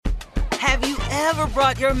Have you ever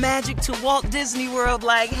brought your magic to Walt Disney World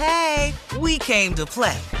like, hey, we came to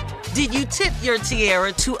play? Did you tip your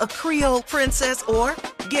tiara to a Creole princess or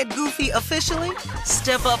get goofy officially?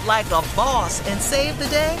 Step up like a boss and save the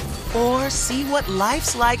day? Or see what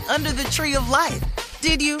life's like under the tree of life?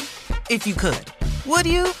 Did you? If you could. Would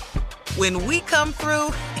you? When we come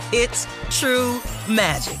through, it's true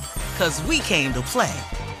magic. 'Cause we came to play.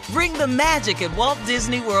 Bring the magic at Walt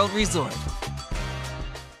Disney World Resort.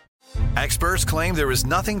 Experts claim there is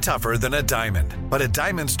nothing tougher than a diamond. But at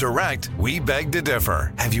Diamonds Direct, we beg to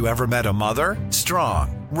differ. Have you ever met a mother?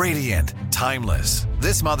 Strong, radiant, timeless.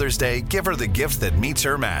 This Mother's Day, give her the gift that meets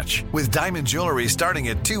her match. With diamond jewelry starting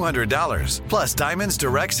at $200. Plus Diamonds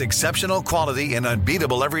Direct's exceptional quality and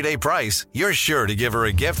unbeatable everyday price, you're sure to give her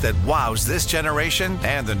a gift that wows this generation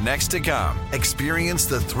and the next to come. Experience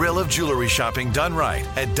the thrill of jewelry shopping done right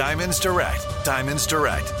at Diamonds Direct. Diamonds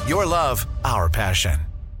Direct. Your love, our passion.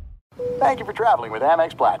 Thank you for traveling with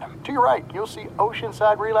Amex Platinum. To your right, you'll see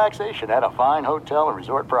oceanside relaxation at a fine hotel and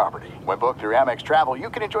resort property. When booked through Amex Travel, you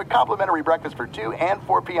can enjoy complimentary breakfast for 2 and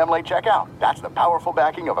 4 p.m. late checkout. That's the powerful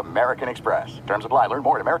backing of American Express. Terms apply. Learn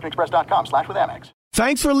more at americanexpress.com/withAmex.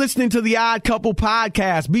 Thanks for listening to the Odd Couple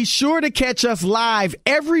podcast. Be sure to catch us live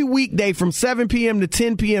every weekday from 7 p.m. to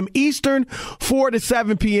 10 p.m. Eastern, 4 to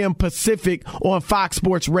 7 p.m. Pacific on Fox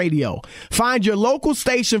Sports Radio. Find your local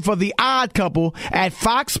station for the Odd Couple at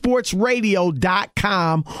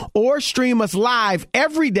foxsportsradio.com or stream us live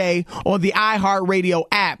every day on the iHeartRadio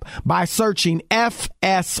app by searching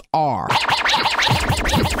FSR. Now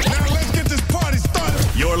let's get this party started.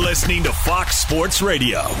 You're listening to Fox Sports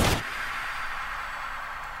Radio.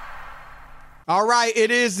 All right,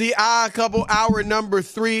 it is the Odd Couple, hour number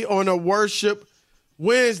 3 on a Worship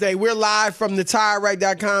Wednesday. We're live from the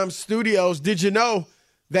TireRack.com studios. Did you know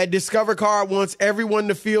that Discover Card wants everyone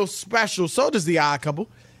to feel special? So does the Odd Couple.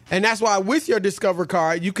 And that's why with your Discover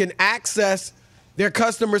Card, you can access their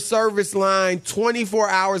customer service line 24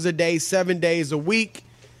 hours a day, 7 days a week.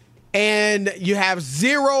 And you have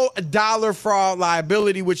 $0 fraud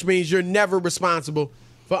liability, which means you're never responsible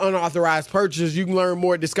for unauthorized purchases. You can learn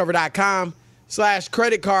more at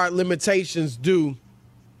discover.com/credit card. Limitations do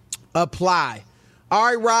apply. All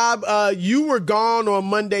right, Rob, you were gone on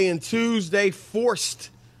Monday and Tuesday, forced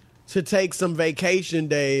to take some vacation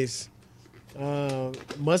days.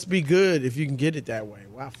 Must be good if you can get it that way.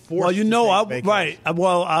 Wow, well, you know,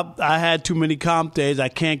 I had too many comp days. I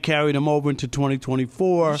can't carry them over into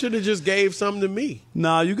 2024. You should have just gave some to me.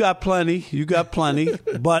 No, you got plenty.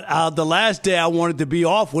 But the last day I wanted to be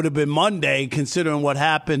off would have been Monday, considering what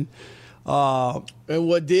happened. And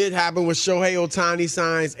what did happen was Shohei Ohtani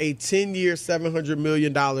signs a 10-year, $700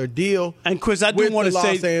 million deal. And Chris, I do want to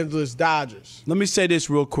say, Los Angeles Dodgers. Let me say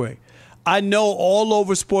this real quick. I know all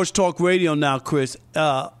over Sports Talk Radio now, Chris,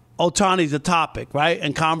 Ohtani's a topic, right?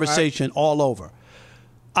 And conversation all over.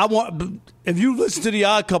 If you listen to the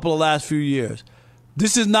Odd Couple the last few years,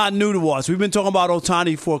 this is not new to us. We've been talking about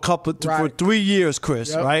Ohtani for for 3 years,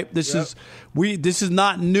 Chris. Yep. Right? This is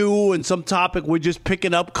not new and some topic we're just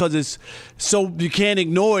picking up because it's so you can't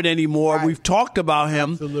ignore it anymore. Right. We've talked about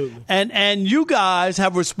him, absolutely, and you guys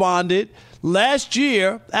have responded last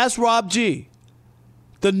year. Ask Rob G.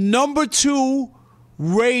 The number 2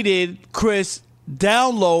 rated Chris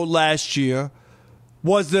download last year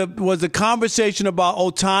was the conversation about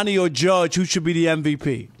Ohtani or Judge, who should be the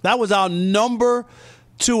MVP. That was our number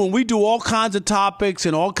 2, and we do all kinds of topics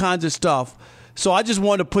and all kinds of stuff. So I just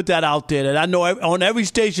wanted to put that out there. That I know on every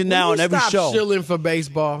station now and every show. Stop shilling for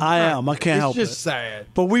baseball. I am. I can't help it. It's just sad.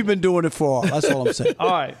 But we've been doing it for all. That's all I'm saying.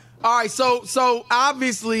 All right. So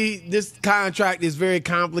obviously this contract is very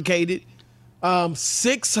complicated.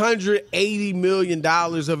 $680 million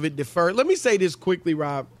of it deferred. Let me say this quickly,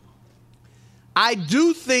 Rob. I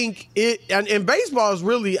do think it, and baseball is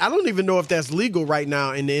really, I don't even know if that's legal right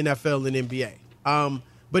now in the NFL and NBA.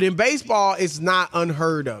 But in baseball, it's not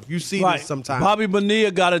unheard of. You see this sometimes. Bobby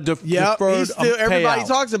Bonilla got a deferred everybody payout.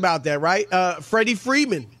 talks about that, right? Freddie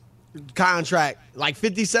Freeman contract, like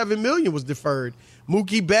 $57 million was deferred.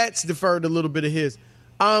 Mookie Betts deferred a little bit of his.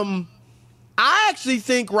 I actually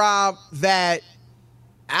think, Rob, that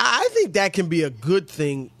I think that can be a good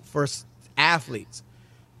thing for athletes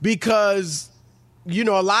because, you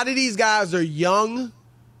know, a lot of these guys are young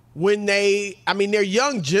when they're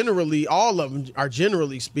young generally. All of them are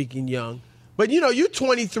generally speaking young. But, you know, you're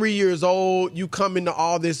 23 years old. You come into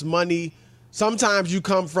all this money. Sometimes you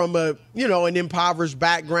come from an impoverished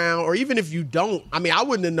background, or even if you don't, I mean, I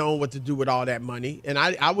wouldn't have known what to do with all that money. And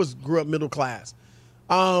I grew up middle class.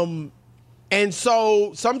 And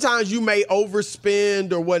so sometimes you may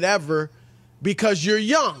overspend or whatever because you're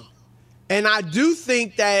young. And I do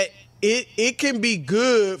think that it can be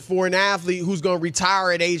good for an athlete who's going to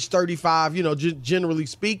retire at age 35, generally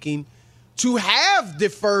speaking, to have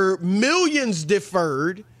millions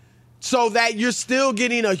deferred so that you're still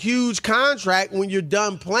getting a huge contract when you're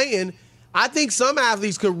done playing. I think some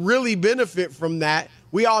athletes could really benefit from that.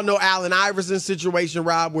 We all know Allen Iverson's situation,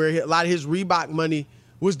 Rob, where a lot of his Reebok money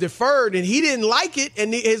was deferred, and he didn't like it.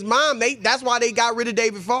 And his mom, that's why they got rid of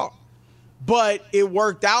David Falk. But it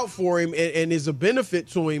worked out for him and is a benefit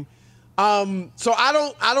to him. So I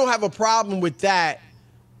don't have a problem with that.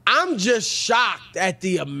 I'm just shocked at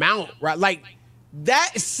the amount, right? Like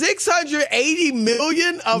that $680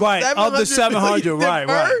 million of the 700,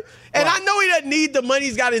 right. And I know he doesn't need the money.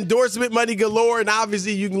 He's got endorsement money galore, and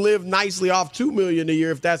obviously you can live nicely off $2 million a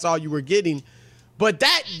year if that's all you were getting. But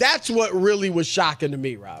that's what really was shocking to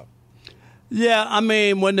me, Rob. Yeah, I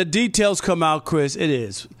mean, when the details come out, Chris, it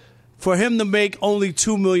is. For him to make only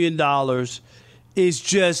 $2 million is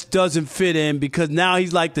just doesn't fit in because now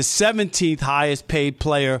he's like the 17th highest paid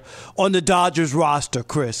player on the Dodgers roster,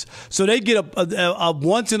 Chris. So they get a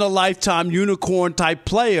once-in-a-lifetime unicorn type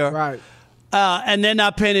player. Right. And they're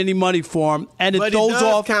not paying any money for him. And but it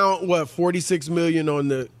does count, $46 million on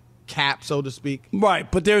the cap, so to speak.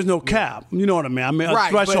 Right, but there's no cap. You know what I mean? I mean, a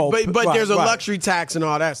right, threshold. But there's a luxury tax and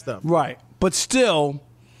all that stuff. Right. But still,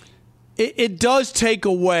 it does take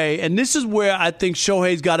away, and this is where I think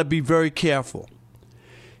Shohei's got to be very careful.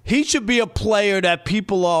 He should be a player that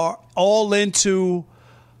people are all into,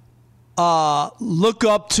 look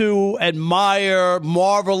up to, admire,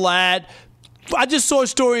 marvel at. I just saw a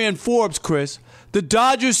story in Forbes, Chris. The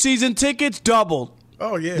Dodgers season tickets doubled.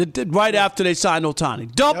 Oh, yeah. Right after they signed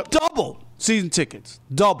Ohtani. Doubled season tickets.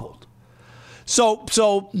 Doubled.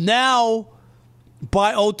 So now,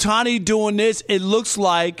 by Ohtani doing this, it looks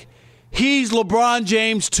like he's LeBron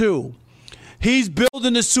James too. He's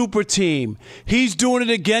building a super team. He's doing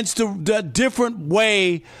it against the different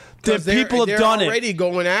way that people have done it. They're already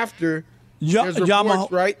going after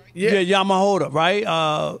Yamamoto, right? Yeah, Yamamoto,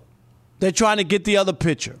 right? They're trying to get the other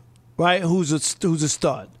pitcher, right? Who's a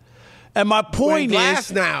stud. And my point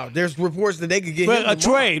is now there's reports that they could get him a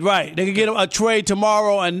trade, right? They could get a trade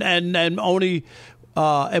tomorrow, and only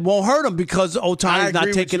it won't hurt them because Ohtani's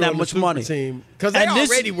not taking that much money. Because they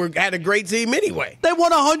already had a great team anyway. They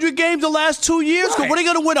won 100 games the last 2 years. Right. What are they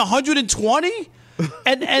going to win, 120?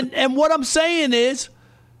 and what I'm saying is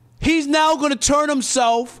he's now going to turn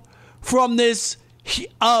himself from this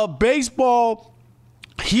baseball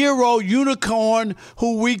hero unicorn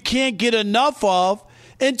who we can't get enough of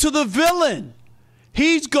into the villain.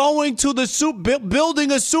 He's going to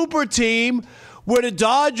building a super team where the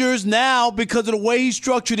Dodgers now, because of the way he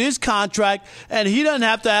structured his contract, and he doesn't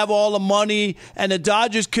have to have all the money, and the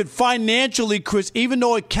Dodgers could financially, Chris, even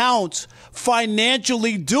though it counts,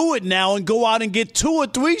 financially do it now and go out and get 2 or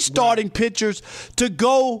 3 starting pitchers to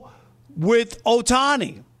go with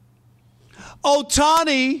Ohtani.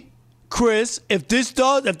 Ohtani, Chris, if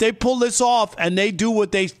they pull this off and they do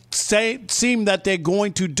what they seem that they're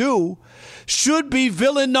going to do, should be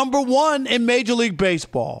villain number 1 in Major League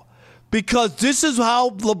Baseball. Because this is how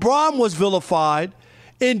LeBron was vilified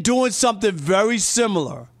in doing something very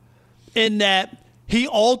similar, in that he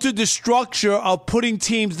altered the structure of putting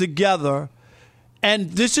teams together.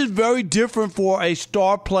 And this is very different for a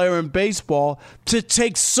star player in baseball to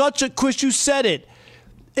take such a, Chris, you said it.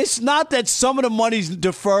 It's not that some of the money's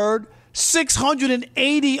deferred.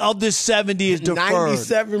 680 of the 70 is deferred.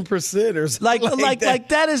 97% or something like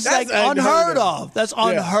that is like unheard of. That's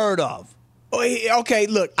unheard of. Okay,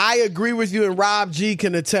 look, I agree with you, and Rob G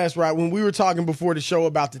can attest, right? When we were talking before the show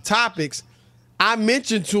about the topics, I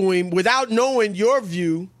mentioned to him, without knowing your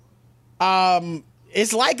view,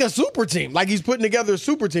 it's like a super team. Like he's putting together a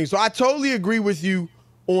super team. So I totally agree with you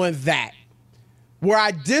on that. Where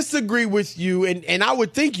I disagree with you, and I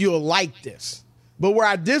would think you'll like this, but where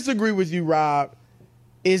I disagree with you, Rob,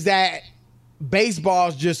 is that baseball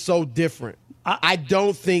is just so different. I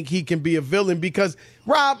don't think he can be a villain because,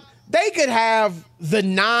 Rob, they could have the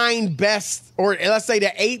 9 best, or let's say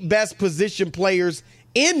the 8 best position players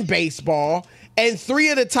in baseball and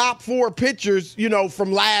 3 of the top 4 pitchers,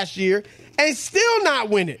 from last year and still not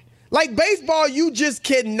win it. Like baseball, you just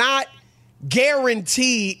cannot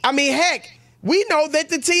guarantee. I mean, heck, we know that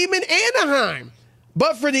the team in Anaheim,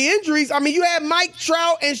 but for the injuries, I mean, you had Mike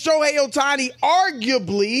Trout and Shohei Ohtani,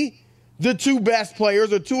 arguably the 2 best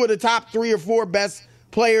players or 2 of the top 3 or 4 best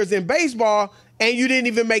players in baseball, and you didn't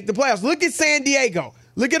even make the playoffs. Look at San Diego.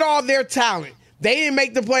 Look at all their talent. They didn't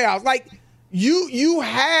make the playoffs. Like, you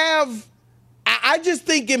have – I just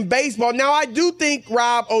think in baseball – now, I do think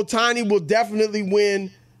Rob Ohtani will definitely win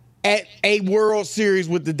at a World Series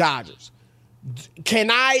with the Dodgers. Can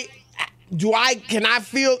I can I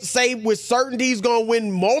say with certainty he's going to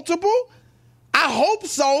win multiple? I hope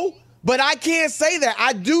so, but I can't say that.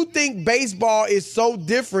 I do think baseball is so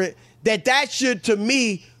different that should, to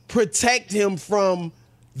me, protect him from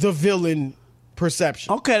the villain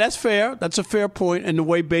perception. Okay, that's fair. That's a fair point in the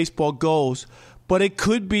way baseball goes. But it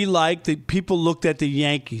could be like the people looked at the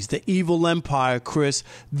Yankees, the evil empire, Chris.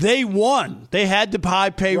 They won. They had the high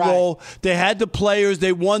payroll. Right. They had the players.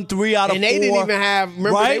 They won 3 out of 4. And they didn't even have,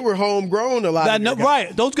 remember, they were homegrown a lot of them.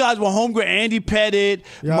 Right. Those guys were homegrown. Andy Pettit,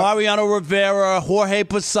 Mariano Rivera, Jorge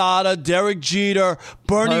Posada, Derek Jeter,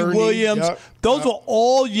 Bernie Williams. Those were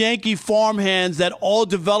all Yankee farmhands that all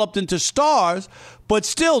developed into stars. But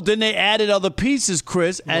still, then they added other pieces,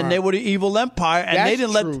 Chris, and they were the evil empire, and they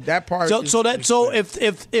didn't let that part. So if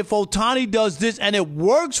Ohtani does this and it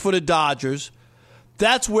works for the Dodgers,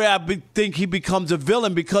 that's where I think he becomes a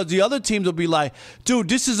villain, because the other teams will be like, dude,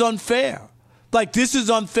 this is unfair. Like, this is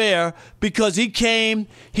unfair because he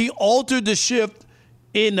altered the shift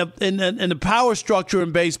in the power structure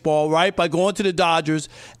in baseball, right, by going to the Dodgers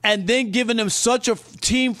and then giving them such a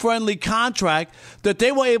team-friendly contract that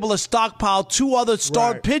they were able to stockpile 2 other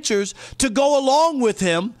star pitchers to go along with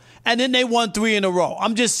him, and then they won 3 in a row.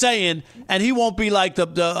 I'm just saying, and he won't be like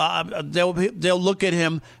they'll look at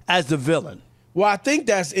him as the villain. Well, I think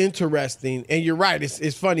that's interesting, and you're right.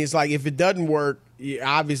 It's funny. It's like if it doesn't work,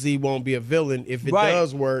 obviously he won't be a villain. If it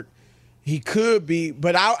does work, he could be,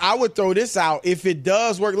 but I would throw this out. If it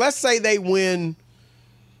does work, let's say they win,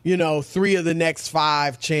 3 of the next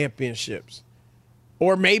 5 championships,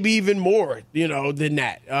 or maybe even more, than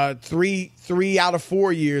that. 3 out of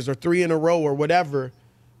 4 years, or 3 in a row, or whatever.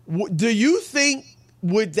 Do you think,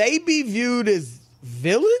 would they be viewed as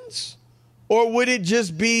villains, or would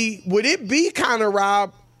it be kind of,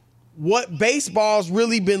 Rob, what baseball's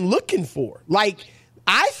really been looking for? Like,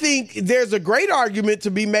 I think there's a great argument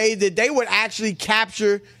to be made that they would actually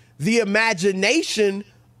capture the imagination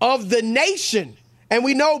of the nation. And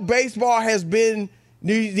we know baseball has been,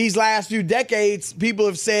 these last few decades, people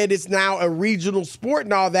have said it's now a regional sport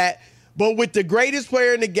and all that. But with the greatest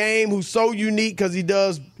player in the game, who's so unique because he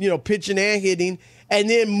does, pitching and hitting, and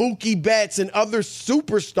then Mookie Betts and other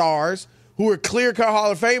superstars who are clear-cut Hall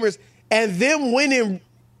of Famers, and them winning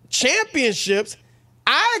championships,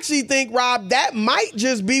 I actually think, Rob, that might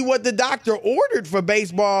just be what the doctor ordered for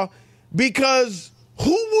baseball, because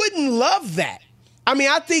who wouldn't love that? I mean,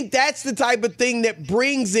 I think that's the type of thing that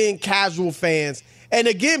brings in casual fans. And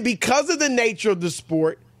again, because of the nature of the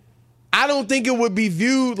sport, I don't think it would be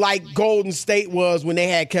viewed like Golden State was when they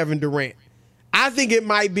had Kevin Durant. I think it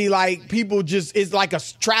might be like it's like a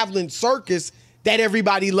traveling circus that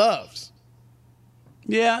everybody loves.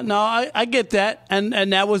 Yeah, no, I get that, and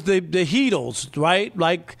that was the Heatles, right?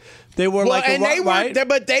 Like they were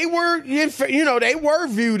but they were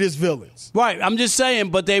viewed as villains, right? I'm just saying,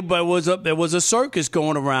 but there was a circus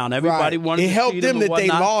going around. Everybody wanted. It to helped see them that they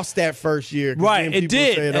lost that first year, right? It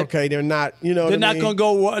did. Said, okay, they're not. They're not going to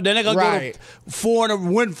go. They're not going to go 4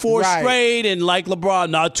 and win 4 straight, and like LeBron,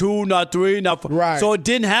 not 2, not 3, not 4. Right. So it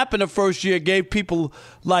didn't happen the first year. It gave people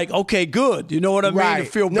like, okay, good. You know what I mean?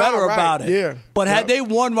 To feel better about it. Yeah. But had they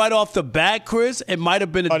won right off the bat, Chris, it might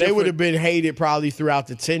have been they would have been hated probably throughout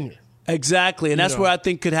the tenure. Exactly, and that's what I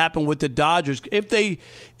think could happen with the Dodgers. If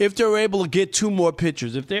they're able to get 2 more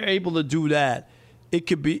pitchers, if they're able to do that, it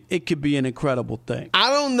could be an incredible thing. I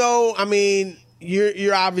don't know. I mean,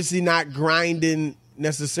 you're obviously not grinding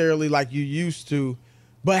necessarily like you used to,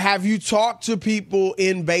 but have you talked to people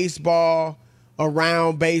in baseball,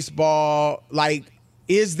 around baseball? Like,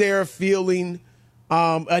 is there a feeling,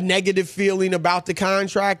 a negative feeling about the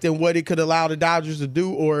contract and what it could allow the Dodgers to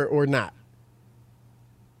do, or not?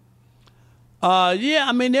 Yeah,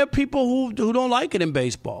 I mean, there are people who don't like it in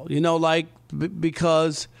baseball,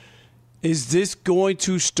 because is this going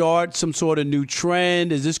to start some sort of new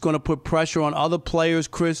trend? Is this going to put pressure on other players,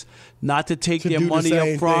 Chris, not to take their money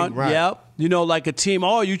up front? Thing, right. Yep. Like a team,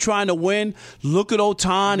 you trying to win? Look at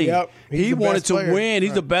Ohtani. Yep. He wanted to win.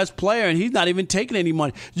 He's the best player, and he's not even taking any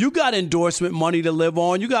money. You got endorsement money to live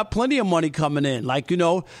on. You got plenty of money coming in.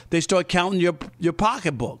 They start counting your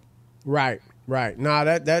pocketbook. Right. Right. No,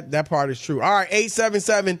 that part is true. All right,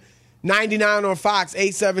 877-99 on Fox,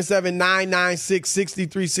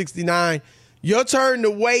 877-996-6369. Your turn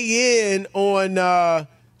to weigh in on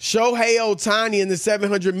Shohei Ohtani and the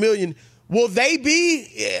 $700 million. Will they be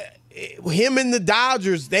him and the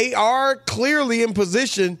Dodgers? They are clearly in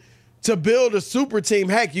position to build a super team.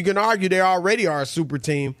 Heck, you can argue they already are a super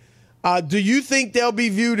team. Do you think they'll be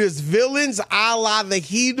viewed as villains, a la the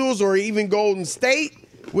Heatles or even Golden State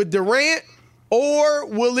with Durant? Or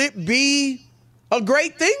will it be a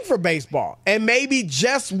great thing for baseball and maybe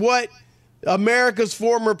just what America's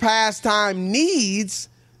former pastime needs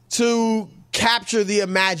to capture the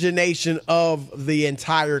imagination of the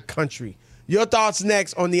entire country. Your thoughts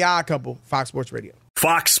next on The Odd Couple, Fox Sports Radio.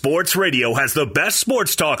 Fox Sports Radio has the best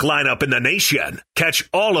sports talk lineup in the nation. Catch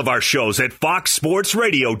all of our shows at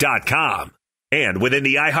foxsportsradio.com. And within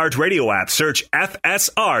the iHeartRadio app, search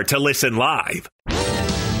FSR to listen live.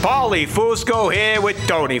 Paulie Fusco here with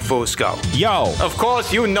Tony Fusco. Yo. Of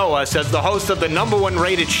course, you know us as the host of the #1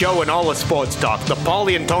 rated show in all of sports talk, the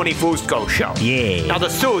Paulie and Tony Fusco Show. Yeah. Now, the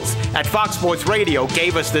suits at Fox Sports Radio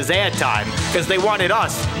gave us this airtime because they wanted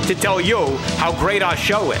us to tell you how great our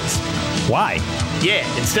show is. Why? Yeah,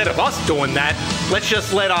 instead of us doing that, let's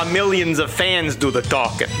just let our millions of fans do the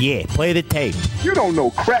talking. Yeah, play the tape. You don't know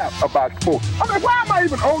crap about sports. I mean, why am I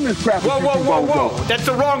even on this crap? Whoa. That's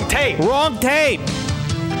the wrong tape. Wrong tape.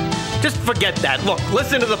 Just forget that. Look,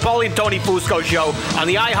 listen to the Paulie and Tony Fusco Show on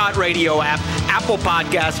the iHeartRadio app, Apple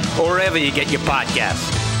Podcasts, or wherever you get your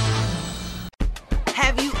podcasts.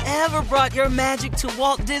 Have you ever brought your magic to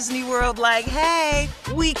Walt Disney World like, hey,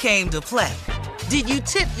 we came to play? Did you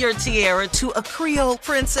tip your tiara to a Creole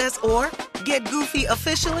princess or get goofy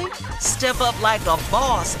officially? Step up like a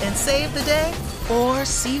boss and save the day? Or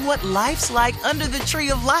see what life's like under the tree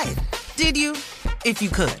of life? Did you? If you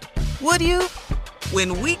could. Would you?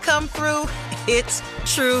 When we come through, it's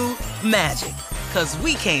true magic. 'Cause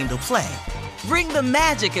we came to play. Bring the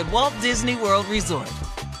magic at Walt Disney World Resort.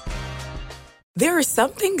 There are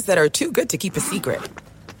some things that are too good to keep a secret.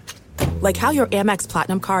 Like how your Amex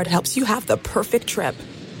Platinum card helps you have the perfect trip.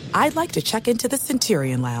 I'd like to check into the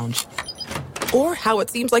Centurion Lounge. Or how it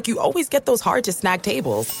seems like you always get those hard-to-snag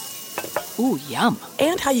tables. Ooh, yum.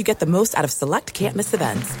 And how you get the most out of select can't-miss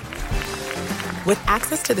events. With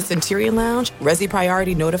access to the Centurion Lounge, Resi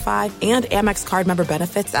Priority Notified, and Amex card member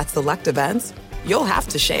benefits at select events, you'll have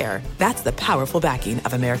to share. That's the powerful backing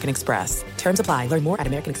of American Express. Terms apply. Learn more at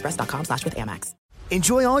americanexpress.com/withAmex.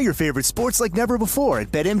 Enjoy all your favorite sports like never before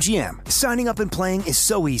at BetMGM. Signing up and playing is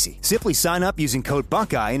so easy. Simply sign up using code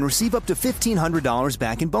Buckeye and receive up to $1,500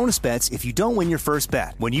 back in bonus bets if you don't win your first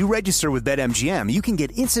bet. When you register with BetMGM, you can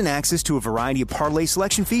get instant access to a variety of parlay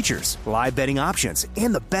selection features, live betting options,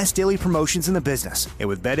 and the best daily promotions in the business. And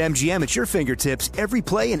with BetMGM at your fingertips, every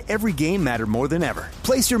play and every game matter more than ever.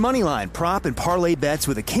 Place your moneyline, prop, and parlay bets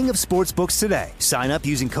with the king of sportsbooks today. Sign up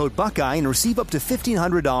using code Buckeye and receive up to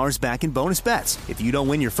 $1,500 back in bonus bets if you don't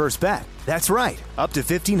win your first bet. That's right, up to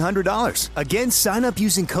 $1,500. Again, sign up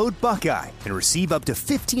using code Buckeye and receive up to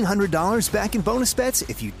 $1,500 back in bonus bets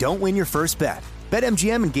if you don't win your first bet.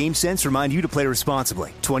 BetMGM and GameSense remind you to play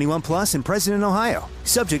responsibly. 21 plus and present in Ohio.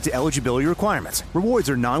 Subject to eligibility requirements.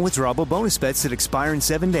 Rewards are non-withdrawable bonus bets that expire in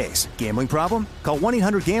 7 days. Gambling problem? Call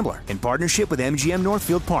 1-800-GAMBLER in partnership with MGM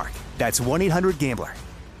Northfield Park. That's 1-800-GAMBLER.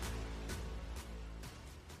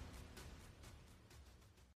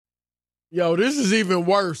 Yo, this is even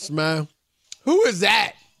worse, man. Who is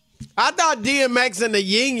that? I thought DMX and the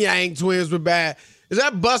Yin Yang Twins were bad. Is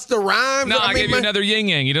that Busta Rhymes? No, I gave you another Yin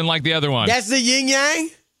Yang. You didn't like the other one. That's the Yin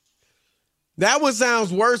Yang? That one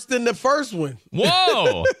sounds worse than the first one.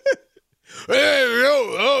 Whoa.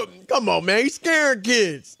 Come on, man. He's scaring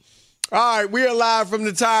kids. All right, we are live from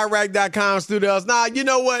the TireRack.com studios. Now, you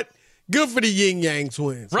know what? Good for the Yin Yang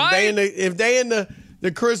Twins. Right? If they in the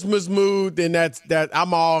Christmas mood, then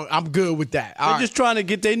I'm good with that. They're just trying to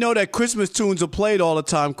get. They know that Christmas tunes are played all the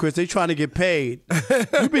time, Chris. They trying to get paid.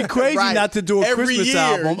 You'd be crazy right. not to do a Every Christmas year.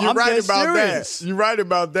 album. You're I'm right dead about serious. that. You're right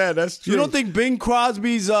about that. That's true. You don't think Bing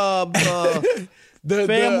Crosby's family,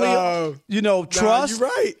 trust? You're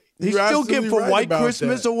right. He's still getting for White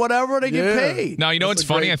Christmas or whatever, they get paid. Now, you know what's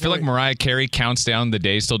funny? I feel like Mariah Carey counts down the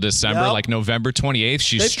days till December, like November 28th.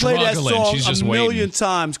 She's struggling. They play that song She's just a million waiting.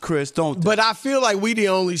 times, Chris, don't they? But I feel like we the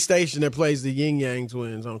only station that plays the Yin Yang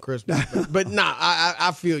Twins on Christmas. But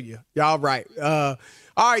I feel you. Y'all right. All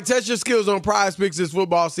right, test your skills on Prize Picks this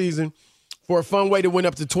football season for a fun way to win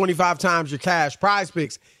up to 25 times your cash. Prize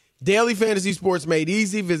Picks, daily fantasy sports made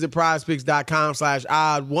easy. Visit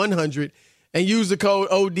prizepicks.com/odd100 and use the code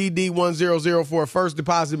ODD100 for a first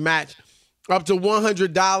deposit match up to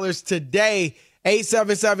 $100 today.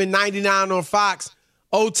 877-99 on Fox.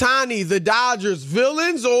 Ohtani, the Dodgers,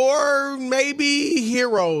 villains or maybe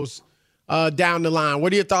heroes down the line.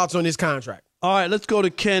 What are your thoughts on this contract? All right, let's go to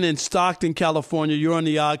Ken in Stockton, California. You're on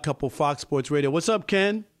the Odd Couple, Fox Sports Radio. What's up,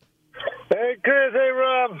 Ken? Hey, Chris. Hey,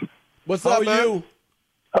 Rob. What's up, man? You?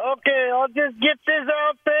 Okay, I'll just get this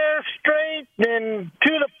out there straight and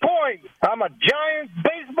to the point. I'm a Giants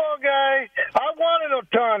baseball guy. I wanted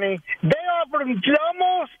Ohtani. They offered him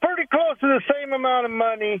almost pretty close to the same amount of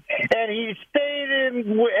money, and he stayed in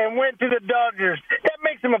and went to the Dodgers. That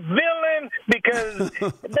makes him a villain because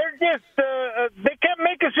they're just they can't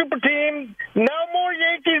make a super team. No more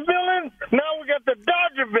Yankees villains. Now we got the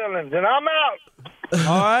Dodger villains, and I'm out.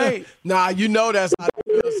 All right. Nah, you know that's how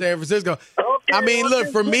they feel, San Francisco. Okay, I mean, look,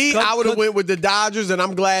 for me, I would have went with the Dodgers, and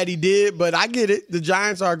I'm glad he did, but I get it. The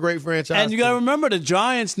Giants are a great franchise. And you got to remember the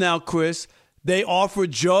Giants now, Chris. They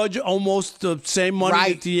offered Judge almost the same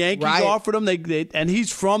money that the Yankees offered him. And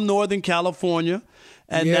he's from Northern California.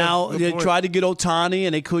 And now they tried to get Ohtani,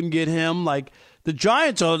 and they couldn't get him. Like, the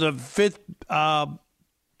Giants are the fifth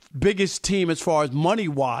biggest team as far as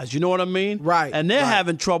money-wise. You know what I mean? Right. And they're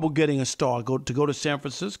having trouble getting a star to go to San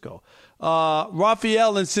Francisco.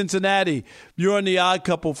 Raphael in Cincinnati, you're on the Odd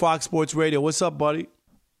Couple, Fox Sports Radio. What's up, buddy?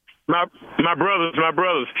 My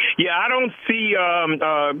brothers. Yeah, I don't see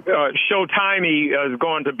Shohei as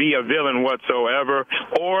going to be a villain whatsoever,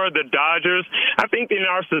 or the Dodgers. I think in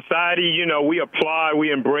our society, we applaud,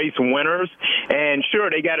 we embrace winners, and sure,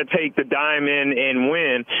 they got to take the diamond and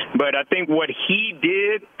win. But I think what he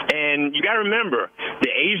did, and you got to remember, the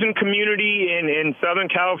Asian community in Southern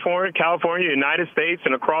California, United States,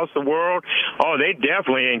 and across the world, they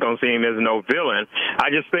definitely ain't going to see him as no villain. I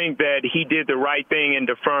just think that he did the right thing in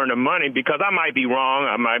deferring the money, because I might be wrong,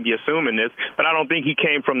 I might be assuming this, but I don't think he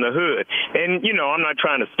came from the hood. And, I'm not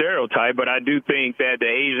trying to stereotype, but I do think that the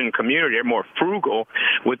Asian community are more frugal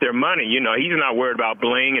with their money. He's not worried about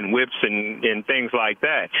bling and whips and things like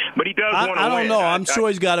that. But he does want to win. I don't know. I'm sure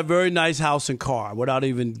he's got a very nice house and car without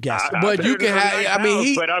even guessing. But you can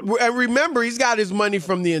have, remember, he's got his money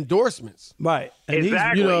from the endorsements. Right. And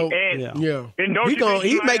exactly.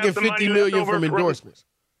 He's making $50 million from endorsements.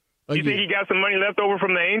 You think he got some money left over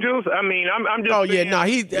from the Angels? I mean, I'm just. Oh yeah,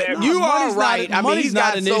 you are right. I mean, he's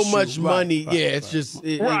got so much money. Right, it's just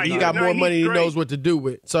he got more money than he knows what to do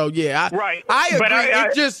with. So yeah, I agree.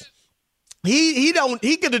 It just he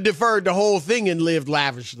could have deferred the whole thing and lived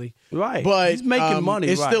lavishly. Right, but he's making money.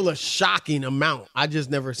 It's still a shocking amount. I just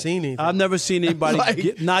never seen anything. I've never seen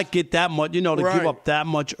anybody not get that much. To give up that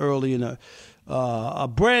much early in a.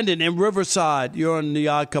 Brandon in Riverside, you're on the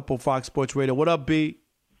Odd Couple, Fox Sports Radio. What up, B?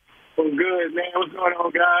 I'm good, man. What's going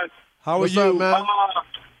on, guys? How are you, man?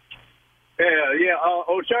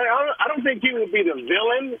 Ohtani, I don't think he would be the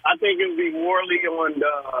villain. I think it would be morally on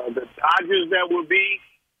the Dodgers that would be,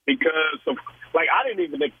 because I didn't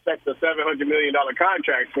even expect a $700 million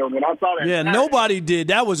contract. So when I saw that, nobody did.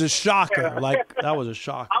 That was a shocker. That was a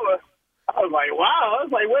shocker. I was like, wow. I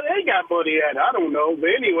was like, where they got money at? I don't know, but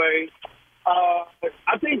anyway.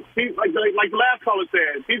 I think, like the last caller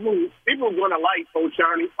said, people are going to like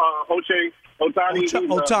Ohtani.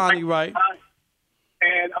 Ohtani, right?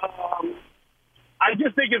 And I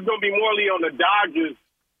just think it's going to be morally on the Dodgers,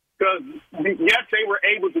 because yes, they were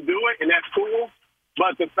able to do it, and that's cool.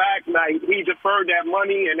 But the fact that he deferred that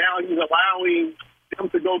money, and now he's allowing them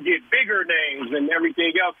to go get bigger names and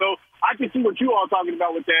everything else. So I can see what you all talking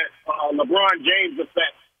about with that LeBron James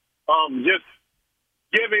effect of just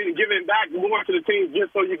giving back more to the team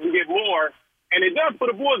just so you can get more. And it does put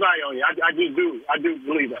a bullseye on you. I just do. I do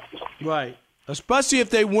believe that. Right. Especially if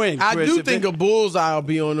they win, Chris. I do think a bullseye will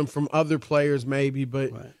be on them from other players maybe,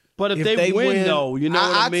 but but if they win, though, you know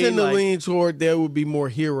what I mean? I tend to lean toward there would be more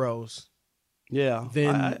heroes than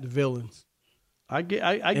the villains. I get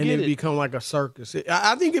and it. And become like a circus.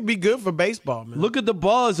 I think it'd be good for baseball, man. Look at the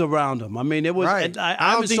buzz around them. I mean, it was. Right.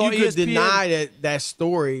 I don't think you could deny that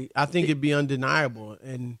story. I think it'd be undeniable,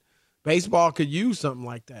 and baseball could use something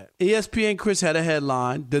like that. ESPN, Chris, had a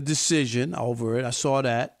headline, the decision over it. I saw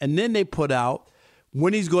that, and then they put out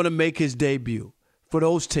when he's going to make his debut for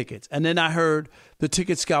those tickets. And then I heard the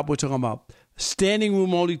ticket scout were talking about standing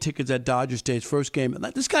room only tickets at Dodger State's first game.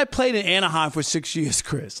 Like, this guy played in Anaheim for 6 years,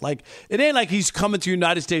 Chris. Like, it ain't like he's coming to the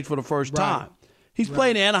United States for the first time. He's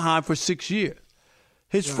played in Anaheim for 6 years.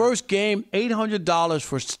 His first game, $800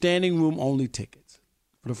 for standing room only tickets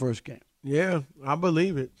for the first game. Yeah, I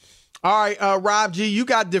believe it. All right, Rob G, you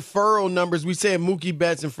got deferral numbers. We said Mookie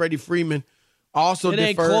Betts and Freddie Freeman also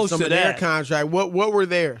deferred some of their contract. What were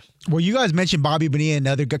theirs? Well, you guys mentioned Bobby Bonilla and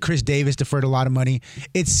other. Chris Davis deferred a lot of money.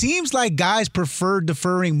 It seems like guys prefer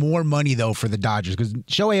deferring more money, though, for the Dodgers, because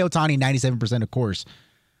Shohei Ohtani, 97%, of course.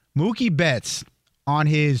 Mookie Betts, on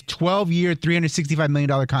his 12-year, $365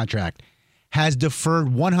 million contract, has deferred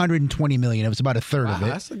 $120 million. It was about a third of it.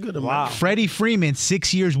 That's a good amount. Freddie Freeman,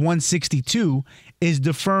 6 years, $162, is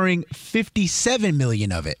deferring $57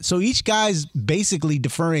 million of it. So each guy's basically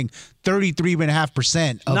deferring 33.5%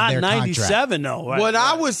 of their contract. Not 97, though. Right, what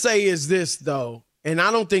I would say is this, though, and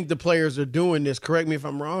I don't think the players are doing this. Correct me if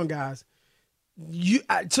I'm wrong, guys.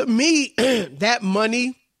 To me, that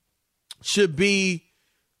money should be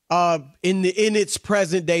in its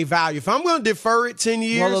present day value. If I'm going to defer it 10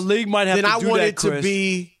 years, well, the league might have then to I do want that, it to Chris.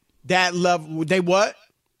 be that level. They what?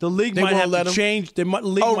 The league They might won't have let to him? change. The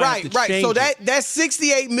league Oh, might right, have to right. change So it. that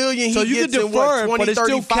 $68 million So he you gets can in what, defer it, but it still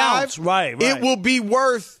 2035? counts. Right. It will be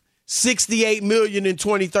worth $68 million in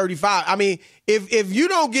 2035. I mean, if you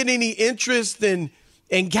don't get any interest in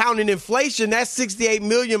counting inflation, that $68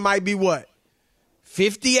 million might be what?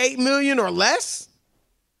 $58 million or less?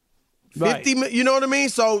 Right. You know what I mean?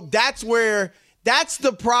 So that's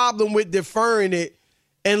the problem with deferring it,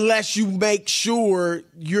 unless you make sure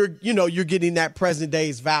you're getting that present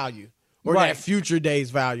day's value or Right. that future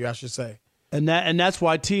day's value, I should say. And that's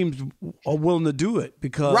why teams are willing to do it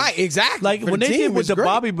because Right, exactly. Like For when the they team, did with it's the great.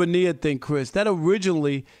 Bobby Bonilla thing, Chris, that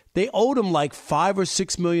originally they owed him like $5 or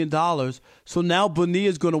 $6 million. So now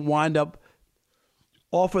Bonilla's going to wind up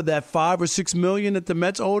off of that $5 or $6 million that the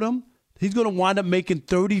Mets owed him. He's going to wind up making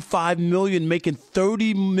 $35 million, making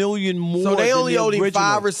 $30 million more. So they only than the owed him original.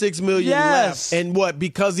 $5 or $6 million Yes. left. And what?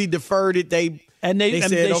 Because he deferred it, they said,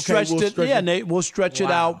 okay, stretched we'll it. stretch Yeah, it. and they will stretch it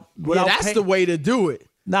Wow. out. Yeah, without that's pay- the way to do it.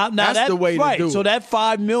 Now that's that, the way right. to do So it. that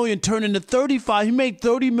 $5 million turned into $35. He made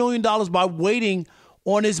 $30 million by waiting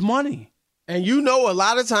on his money. And a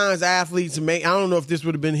lot of times athletes make, I don't know if this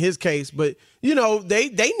would have been his case, but they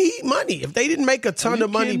need money. If they didn't make a ton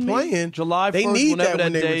of money playing, July 1st, they need whenever that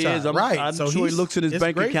when they day retire. is, Right. I'm So sure he looks at his it's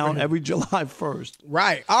bank great for account him. every July 1st.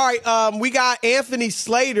 Right. All right. We got Anthony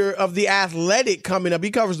Slater of The Athletic coming up.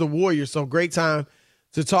 He covers the Warriors, so great time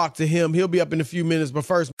to talk to him. He'll be up in a few minutes, but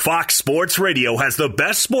first. Fox Sports Radio has the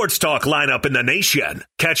best sports talk lineup in the nation.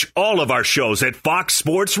 Catch all of our shows at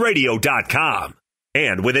foxsportsradio.com.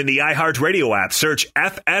 And within the iHeartRadio app, search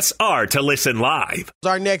FSR to listen live.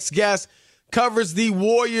 Our next guest covers the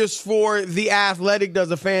Warriors for The Athletic, does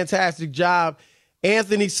a fantastic job.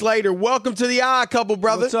 Anthony Slater, welcome to the Odd Couple,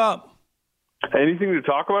 brother. What's up? Anything to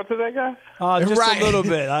talk about today, guys? Just Right. a little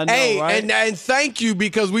bit. I know, hey, right? and thank you,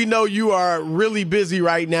 because we know you are really busy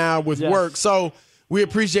right now with work, so we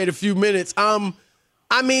appreciate a few minutes. What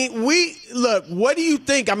do you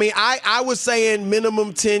think? I mean, I was saying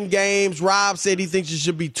minimum 10 games. Rob said he thinks it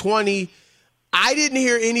should be 20. I didn't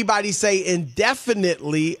hear anybody say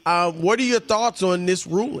indefinitely. What are your thoughts on this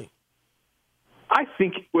ruling? I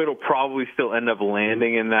think it'll probably still end up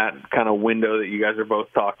landing in that kind of window that you guys are both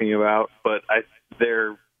talking about, but I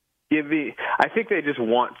think they just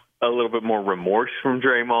want a little bit more remorse from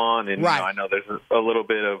Draymond, and right. I know there's a little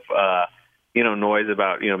bit of noise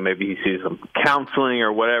about maybe he sees some counseling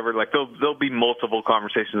or whatever. Like there'll be multiple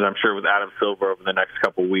conversations, I'm sure, with Adam Silver over the next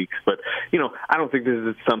couple of weeks. But I don't think this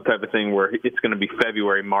is some type of thing where it's going to be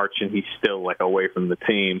February, March, and he's still like away from the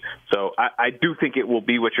team. So I do think it will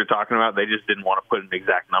be what you're talking about. They just didn't want to put an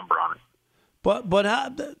exact number on it. But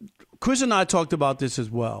Chris and I talked about this as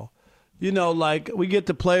well. Like we get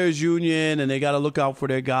the players' union and they got to look out for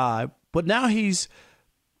their guy, but now he's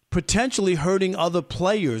potentially hurting other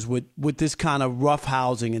players with this kind of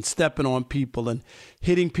roughhousing and stepping on people and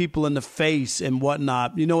hitting people in the face and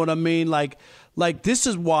whatnot. You know what I mean? Like this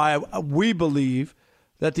is why we believe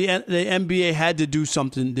that the NBA had to do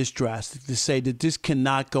something this drastic to say that this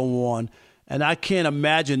cannot go on. And I can't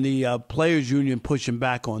imagine the players' union pushing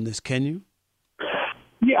back on this. Can you?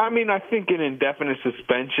 Yeah, I mean, I think an indefinite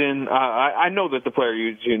suspension. I know that the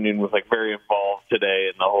players' union was very involved today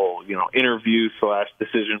in the whole interview /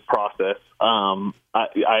 decision process.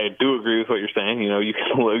 I do agree with what you're saying. You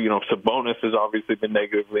can Sabonis has obviously been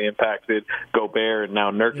negatively impacted. Gobert and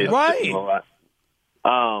now Nurkic. Right.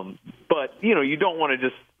 But you don't want to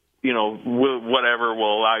just whatever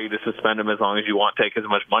will allow you to suspend him as long as you want, take as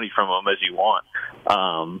much money from him as you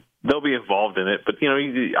want. They'll be involved in it, but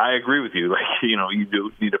I agree with you. You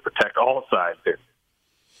do need to protect all sides here.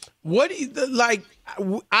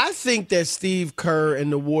 I think that Steve Kerr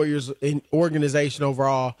and the Warriors organization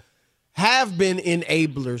overall have been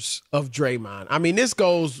enablers of Draymond. I mean, this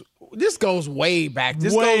goes way back.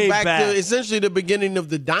 This goes back to essentially the beginning of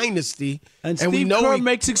the dynasty. And we Steve know Kerr he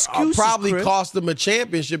makes excuses, probably Chris. cost them a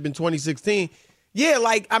championship in 2016. Yeah,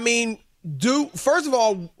 first of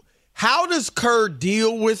all, how does Kerr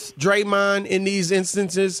deal with Draymond in these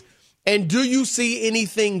instances? And do you see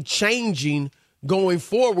anything changing going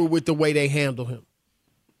forward with the way they handle him?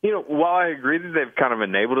 While I agree that they've kind of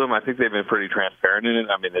enabled him, I think they've been pretty transparent in it.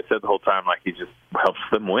 I mean, they said the whole time, like, he just helps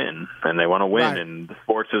them win, and they want to win. Right. And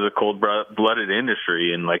sports is a cold-blooded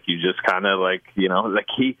industry, and, like, you just kind of, like,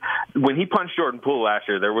 when he punched Jordan Poole last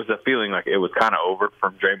year, there was a feeling like it was kind of over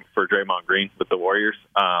for Draymond Green with the Warriors.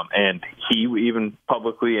 And he even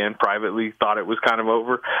publicly and privately thought it was kind of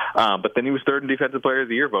over. But then he was third in Defensive Player of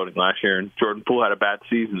the Year voting last year, and Jordan Poole had a bad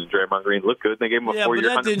season, and Draymond Green looked good. And they gave him a 4-year.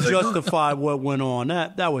 Yeah, but that didn't justify what went on.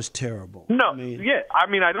 That was terrible. No,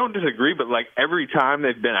 I don't disagree, but like every time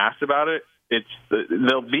they've been asked about it,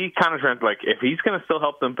 they'll be kind of like, if he's going to still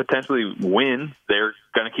help them potentially win, they're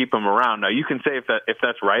going to keep him around. Now, you can say if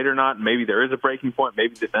that's right or not. Maybe there is a breaking point.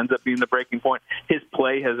 Maybe this ends up being the breaking point. His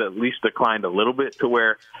play has at least declined a little bit to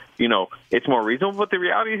where, it's more reasonable. But the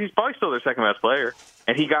reality is he's probably still their second best player.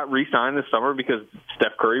 And he got re-signed this summer because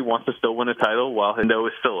Steph Curry wants to still win a title while his window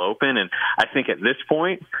is still open. And I think at this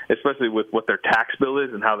point, especially with what their tax bill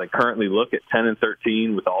is and how they currently look at 10 and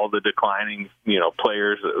 13 with all the declining,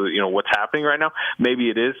 players, what's happening right now, maybe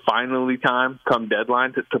it is finally time come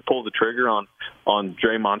deadline to pull the trigger on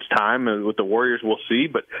Draymond's time. And with the Warriors, we'll see.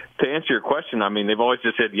 But to answer your question, I mean, they've always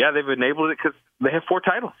just said, they've enabled it because they have 4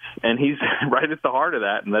 titles. And he's right at the heart of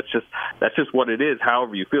that. And that's just what it is,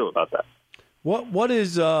 however you feel about that.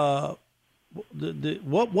 What's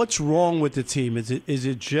wrong with the team? Is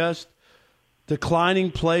it just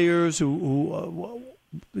declining players who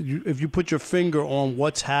if you put your finger on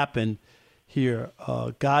what's happened here,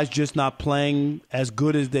 guys just not playing as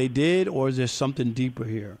good as they did, or is there something deeper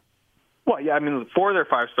here? Well, yeah, I mean, 4 of their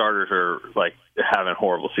 5 starters are like having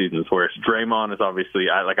horrible seasons. Whereas Draymond is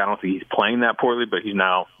obviously, I don't think he's playing that poorly, but he's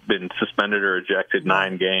now been suspended or ejected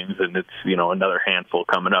 9 games, and it's another handful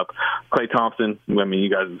coming up. Klay Thompson, I mean,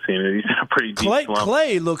 you guys have seen it. He's in a pretty deep slump.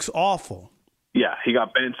 Klay looks awful. Yeah, he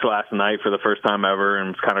got benched last night for the first time ever,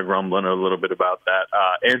 and was kind of grumbling a little bit about that.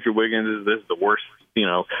 Andrew Wiggins is the worst,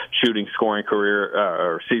 shooting scoring career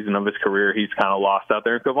or season of his career. He's kind of lost out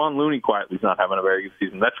there. And Kevon Looney quietly is not having a very good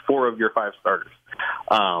season. That's 4 of your 5 starters.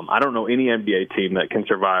 I don't know any NBA team that can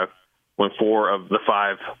survive when 4 of the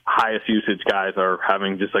 5 highest usage guys are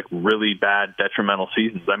having just like really bad detrimental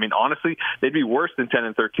seasons. I mean, honestly, they'd be worse than 10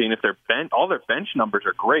 and 13 if all their bench numbers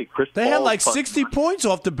are great. They had like 60 points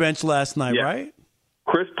off the bench last night, right?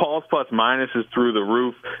 Chris Paul's plus minus is through the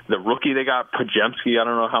roof. The rookie they got, Pajemski, I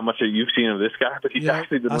don't know how much you've seen of this guy, but he's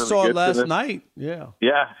actually been really good. I saw it last night. Yeah.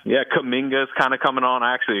 Kuminga's kind of coming on.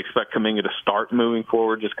 I actually expect Kuminga to start moving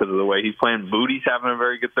forward just because of the way he's playing. Moody's having a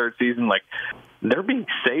very good third season. Like, they're being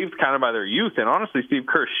saved kind of by their youth. And honestly, Steve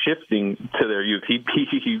Kerr's shifting to their youth. He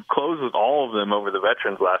closed with all of them over the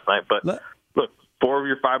veterans last night. But look, 4 of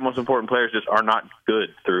your 5 most important players just are not good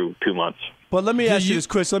through 2 months. But let me ask you this,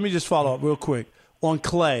 Chris. Let me just follow up real quick. On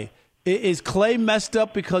Klay, is Klay messed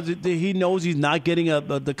up because he knows he's not getting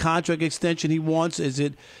the contract extension he wants? Is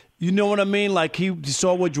it, you know what I mean? Like, he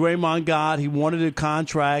saw what Draymond got, he wanted a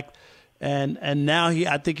contract, and now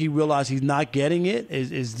I think he realized he's not getting it.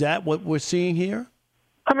 Is that what we're seeing here?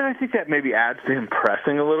 I mean, I think that maybe adds to him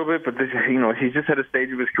pressing a little bit, but this, he's just at a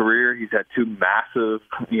stage of his career. He's had 2 massive,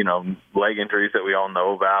 leg injuries that we all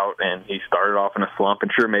know about, and he started off in a slump.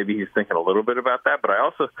 And sure, maybe he's thinking a little bit about that, but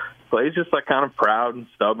Clay's just like kind of proud and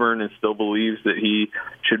stubborn and still believes that he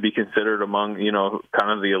should be considered among,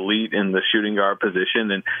 kind of the elite in the shooting guard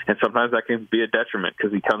position. And sometimes that can be a detriment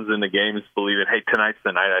because he comes into games believing, hey, tonight's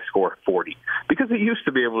the night I score 40. Because he used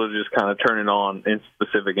to be able to just kind of turn it on in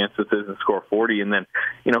specific instances and score 40, and then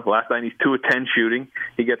last night he's 2 of 10 shooting.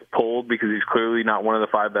 He gets pulled because he's clearly not one of the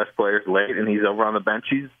 5 best players late, and he's over on the bench.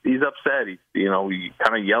 He's upset. He's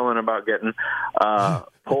kind of yelling about getting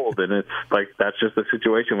pulled, and it's like that's just the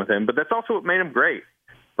situation with him. But that's also what made him great,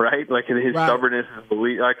 right? Like his stubbornness, his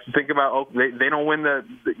belief. Like think about they don't win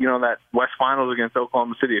that West Finals against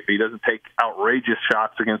Oklahoma City if he doesn't take outrageous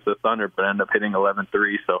shots against the Thunder, but end up hitting 11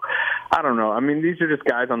 threes. So I don't know. I mean, these are just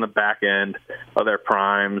guys on the back end of their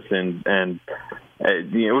primes, and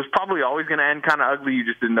it was probably always going to end kind of ugly. You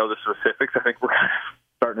just didn't know the specifics. I think we're kind of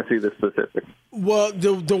starting to see the specifics. Well,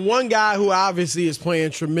 the one guy who obviously is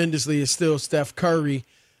playing tremendously is still Steph Curry.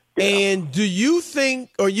 Yeah. And do you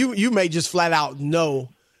think, or you may just flat out know,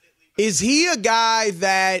 is he a guy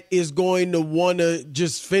that is going to want to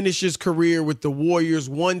just finish his career with the Warriors,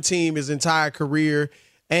 one team his entire career,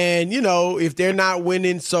 and, if they're not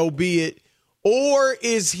winning, so be it? Or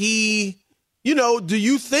is he, do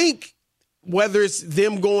you think, whether it's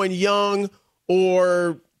them going young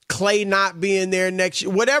or Klay not being there next year,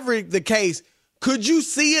 whatever the case, could you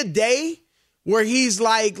see a day where he's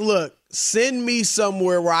like, look, send me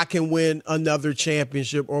somewhere where I can win another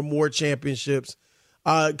championship or more championships?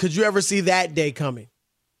 Could you ever see that day coming?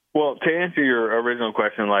 Well, to answer your original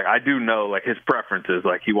question, like I do know, like his preferences,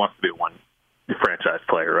 like he wants to be one franchise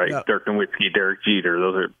player, right? Yep. Dirk Nowitzki, Derek Jeter,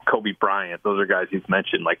 those are Kobe Bryant, those are guys he's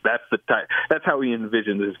mentioned. Like that's the type, that's how he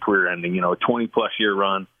envisions his career ending. You know, a 20+ year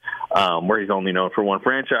run where he's only known for one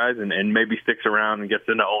franchise and maybe sticks around and gets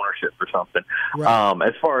into ownership or something. Right.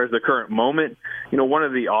 As far as the current moment, you know, one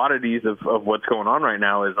of the oddities of what's going on right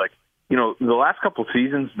now is like, you know, the last couple of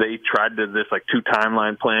seasons, they tried this like 2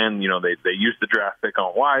 timeline plan. You know, they used the draft pick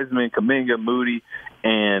on Wiseman, Kuminga, Moody,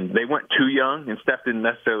 and they went too young, and Steph didn't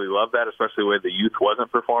necessarily love that, especially the way the youth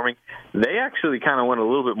wasn't performing. They actually kind of went a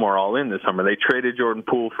little bit more all in this summer. They traded Jordan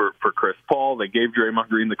Poole for Chris Paul. They gave Draymond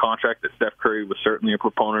Green the contract that Steph Curry was certainly a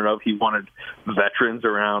proponent of. He wanted veterans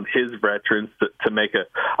around his veterans to make a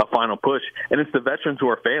final push, and it's the veterans who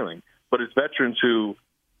are failing, but it's veterans who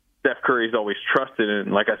Steph Curry's always trusted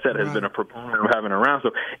and, like I said, has been a proponent of having around.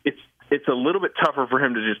 So it's a little bit tougher for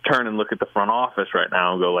him to just turn and look at the front office right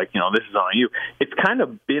now and go, like, you know, this is on you. It's kind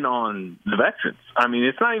of been on the veterans. I mean,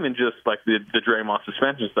 it's not even just like the Draymond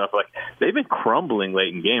suspension stuff. Like, they've been crumbling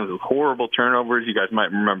late in games with horrible turnovers. You guys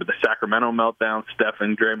might remember the Sacramento meltdown. Steph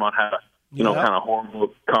and Draymond had kind of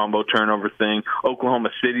horrible combo turnover thing.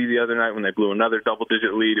 Oklahoma City the other night when they blew another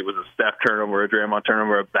double-digit lead, it was a Steph turnover, a Draymond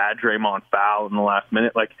turnover, a bad Draymond foul in the last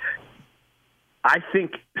minute. Like, I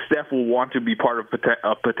think Steph will want to be part of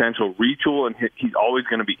a potential retool, and he's always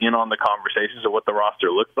going to be in on the conversations of what the roster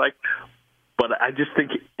looks like. But I just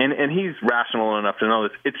think, and he's rational enough to know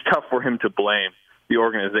this, it's tough for him to blame the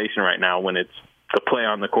organization right now when it's the play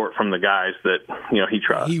on the court from the guys that, you know, he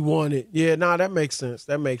trusts. He wanted. Yeah, no, that makes sense.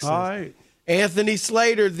 That makes sense. All right. Anthony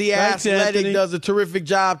Slater, the Athletic, does a terrific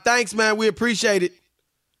job. Thanks, man. We appreciate it.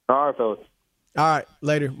 All right, fellas. All right,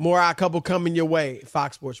 later. More Odd Couple coming your way.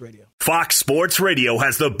 Fox Sports Radio. Fox Sports Radio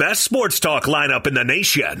has the best sports talk lineup in the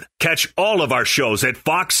nation. Catch all of our shows at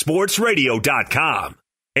foxsportsradio.com.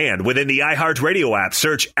 And within the iHeartRadio app,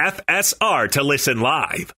 search FSR to listen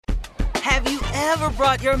live. Have you ever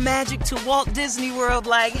brought your magic to Walt Disney World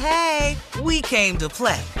like, hey, we came to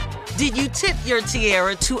play? Did you tip your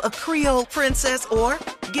tiara to a Creole princess or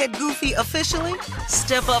get goofy officially?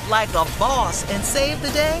 Step up like a boss and save the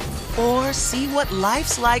day? Or see what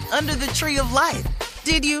life's like under the tree of life?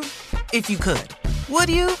 Did you? If you could. Would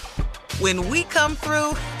you? When we come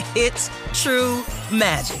through, it's true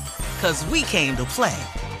magic. 'Cause we came to play.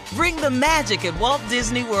 Bring the magic at Walt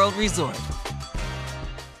Disney World Resort.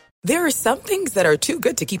 There are some things that are too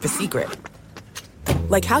good to keep a secret.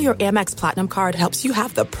 Like how your Amex Platinum card helps you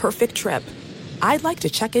have the perfect trip. I'd like to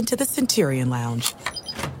check into the Centurion Lounge.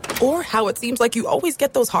 Or how it seems like you always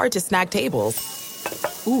get those hard-to-snag tables.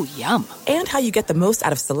 Ooh, yum. And how you get the most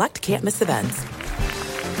out of select can't-miss events.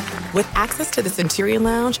 With access to the Centurion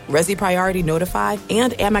Lounge, Resi Priority Notify,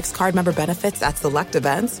 and Amex card member benefits at select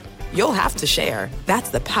events, you'll have to share. That's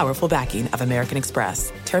the powerful backing of American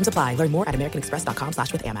Express. Terms apply. Learn more at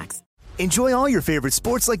americanexpress.com/withAmex. Enjoy all your favorite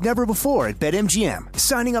sports like never before at BetMGM.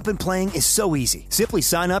 Signing up and playing is so easy. Simply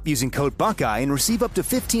sign up using code Buckeye and receive up to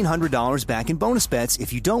 $1,500 back in bonus bets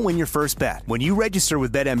if you don't win your first bet. When you register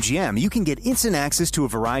with BetMGM, you can get instant access to a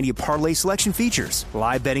variety of parlay selection features,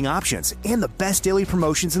 live betting options, and the best daily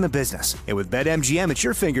promotions in the business. And with BetMGM at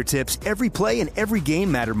your fingertips, every play and every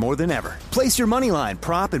game matter more than ever. Place your moneyline,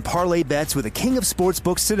 prop, and parlay bets with the king of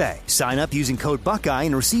sportsbooks today. Sign up using code Buckeye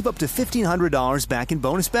and receive up to $1,500 back in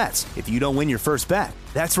bonus bets if you don't win your first bet.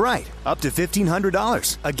 That's right, up to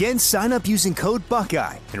 $1,500. Again, sign up using code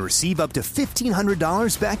Buckeye and receive up to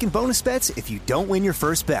 $1,500 back in bonus bets if you don't win your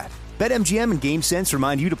first bet. BetMGM and GameSense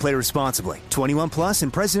remind you to play responsibly. 21 plus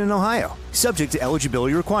and present in Ohio. Subject to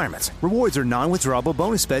eligibility requirements. Rewards are non-withdrawable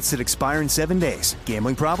bonus bets that expire in 7 days.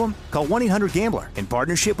 Gambling problem? Call 1-800-GAMBLER in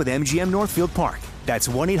partnership with MGM Northfield Park. That's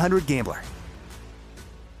 1-800-GAMBLER.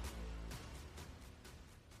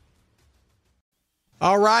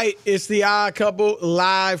 All right, it's the Odd Couple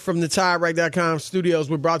live from the TireRack.com studios.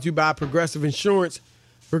 We're brought to you by Progressive Insurance.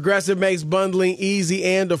 Progressive makes bundling easy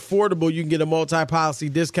and affordable. You can get a multi-policy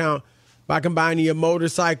discount by combining your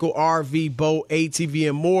motorcycle, RV, boat, ATV,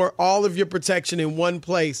 and more. All of your protection in one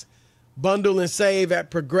place. Bundle and save at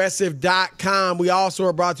Progressive.com. We also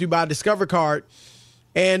are brought to you by Discover Card.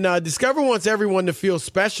 And Discover wants everyone to feel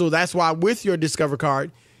special. That's why with your Discover Card,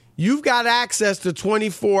 you've got access to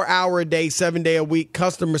 24-hour-a-day, 7-day-a-week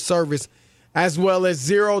customer service, as well as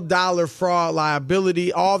 $0 fraud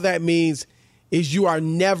liability. All that means is you are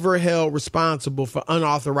never held responsible for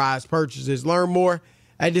unauthorized purchases. Learn more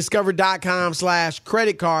at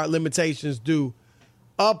discover.com/credit card. Limitations do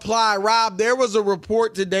apply. Rob, there was a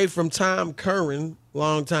report today from Tom Curran,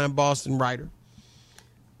 longtime Boston writer,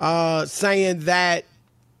 saying that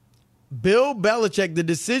Bill Belichick, the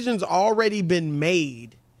decision's already been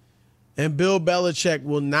made And Bill Belichick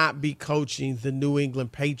will not be coaching the New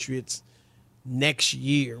England Patriots next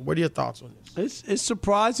year. What are your thoughts on this? It's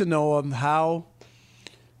surprising, though, how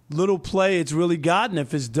little play it's really gotten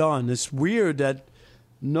if it's done. It's weird that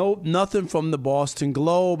nothing from the Boston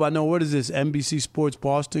Globe. I know, what is this, NBC Sports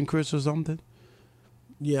Boston, Chris, or something?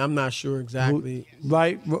 Yeah, I'm not sure exactly.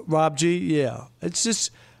 Right, Rob G? Yeah. It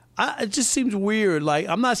just seems weird. Like,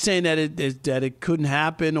 I'm not saying that it couldn't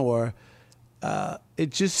happen, or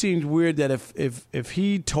it just seems weird that if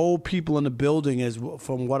he told people in the building, as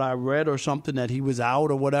from what I read or something, that he was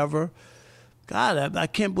out or whatever. God, I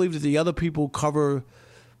can't believe that the other people cover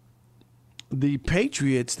the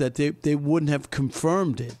Patriots, that they wouldn't have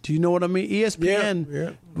confirmed it. Do you know what I mean?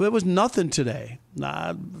 ESPN, there was nothing today.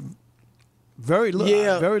 Very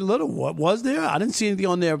little. Very little. What was there? I didn't see anything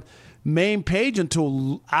on their main page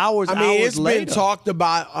until hours later. It's been talked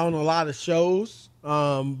about on a lot of shows,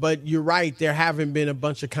 but you're right. There haven't been a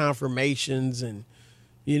bunch of confirmations and,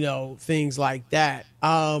 things like that.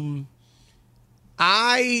 I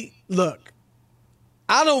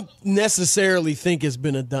don't necessarily think it's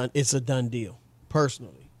a done deal,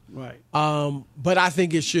 personally. Right. But I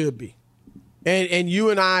think it should be. And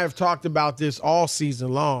you and I have talked about this all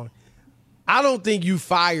season long. I don't think you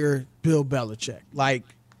fire Bill Belichick. Like,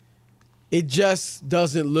 it just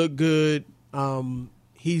doesn't look good.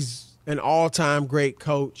 He's an all-time great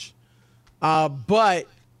coach. But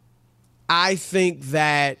I think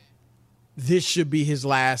that this should be his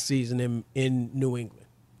last season in New England,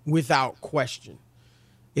 without question.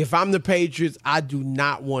 If I'm the Patriots, I do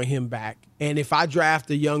not want him back. And if I draft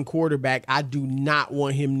a young quarterback, I do not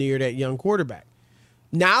want him near that young quarterback.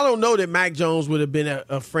 Now, I don't know that Mac Jones would have been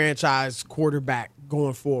a franchise quarterback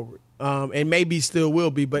going forward, and maybe still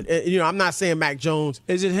will be. But I'm not saying Mac Jones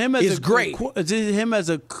is him as great. Is it him as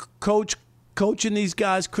a coach coaching these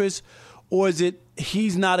guys, Chris, or is it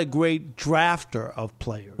he's not a great drafter of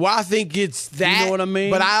players? Well, I think it's that. You know what I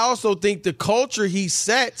mean? But I also think the culture he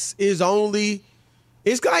sets is only.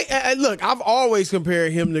 It's like, look, I've always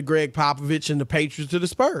compared him to Greg Popovich and the Patriots to the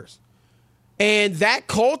Spurs, and that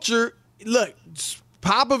culture. Look.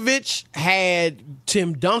 Popovich had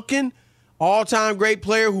Tim Duncan, all-time great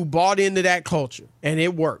player who bought into that culture, and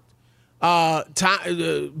it worked.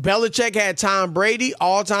 Belichick had Tom Brady,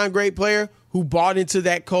 all-time great player who bought into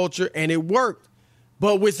that culture, and it worked.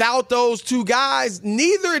 But without those two guys,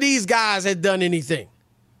 neither of these guys had done anything.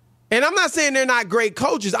 And I'm not saying they're not great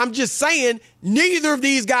coaches. I'm just saying neither of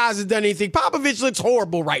these guys has done anything. Popovich looks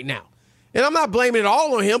horrible right now. And I'm not blaming it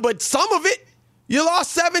all on him, but some of it, you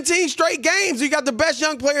lost 17 straight games. You got the best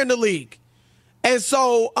young player in the league. And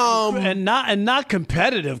so and not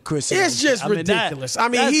competitive, Chris. It's just ridiculous.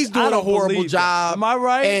 He's doing a horrible job. Am I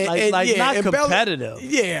right? Not competitive.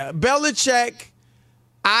 Belichick,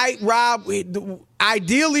 Rob,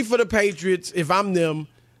 ideally for the Patriots, if I'm them,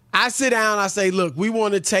 I sit down, I say, look, we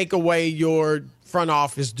want to take away your front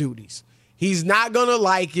office duties. He's not going to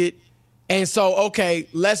like it. And so, okay,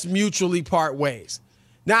 let's mutually part ways.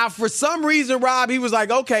 Now, for some reason, Rob, he was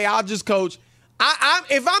like, okay, I'll just coach.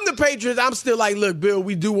 If I'm the Patriots, I'm still like, look, Bill,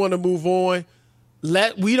 we do want to move on.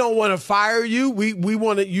 We don't want to fire you. We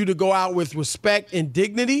want you to go out with respect and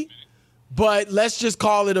dignity, but let's just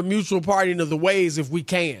call it a mutual parting of the ways if we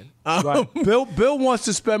can. Right. Bill wants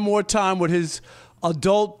to spend more time with his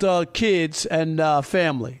adult kids and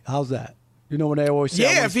family. How's that? You know when they always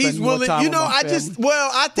say, if he's willing,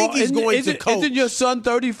 I think he's going to coach. Isn't your son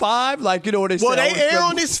 35? Like, what they say. Well, they air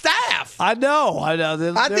on his staff. I know.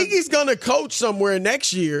 I think he's going to coach somewhere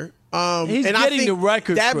next year. He's getting the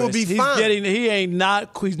record. That Chris. will be fine.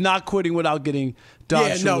 He's not quitting without getting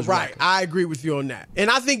Don Shula's record. I agree with you on that. And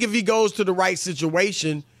I think if he goes to the right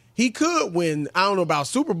situation, he could win. I don't know about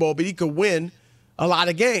Super Bowl, but he could win a lot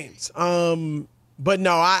of games. But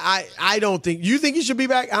no, I don't think. You think he should be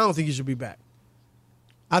back? I don't think he should be back.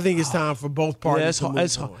 I think it's time for both parties to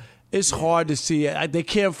move on. It's hard to see. They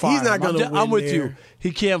can't fire him. He's not going to win. I'm with you.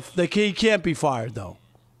 He can't be fired, though.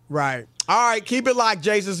 Right. All right, keep it locked.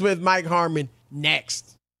 Jason Smith, Mike Harmon,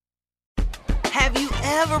 next. Have you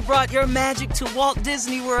ever brought your magic to Walt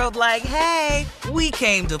Disney World like, hey, we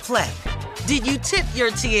came to play? Did you tip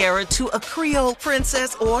your tiara to a Creole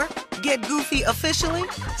princess or get goofy officially?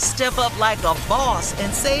 Step up like a boss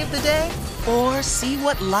and save the day? Or see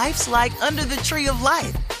what life's like under the tree of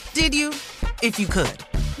life? Did you? If you could.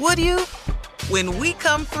 Would you? When we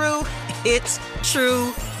come through, it's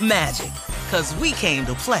true magic. 'Cause we came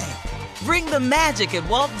to play. Bring the magic at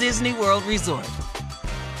Walt Disney World Resort.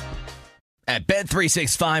 At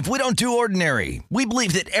Bet365, we don't do ordinary. We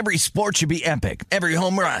believe that every sport should be epic. Every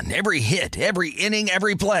home run, every hit, every inning,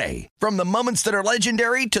 every play. From the moments that are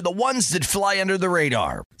legendary to the ones that fly under the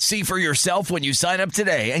radar. See for yourself when you sign up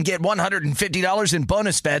today and get $150 in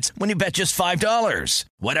bonus bets when you bet just $5.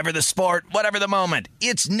 Whatever the sport, whatever the moment,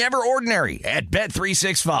 it's never ordinary at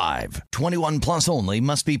Bet365. 21 plus only.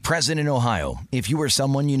 Must be present in Ohio. If you or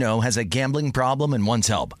someone you know has a gambling problem and wants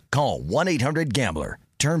help, call 1-800-GAMBLER.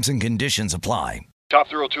 Terms and conditions apply. Top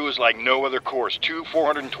Thrill 2 is like no other course. 2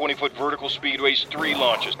 420-foot vertical speedways, 3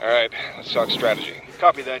 launches. All right, let's talk strategy.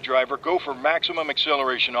 Copy that, driver. Go for maximum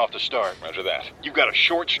acceleration off the start. Roger that. You've got a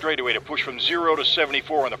short straightaway to push from 0 to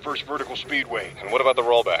 74 on the first vertical speedway. And what about the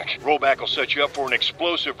rollback? Rollback will set you up for an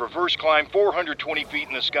explosive reverse climb 420 feet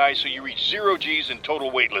in the sky so you reach 0 G's in total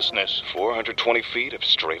weightlessness. 420 feet of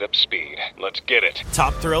straight-up speed. Let's get it.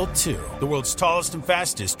 Top Thrill 2, the world's tallest and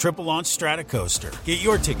fastest triple-launch strata coaster. Get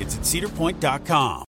your tickets at cedarpoint.com.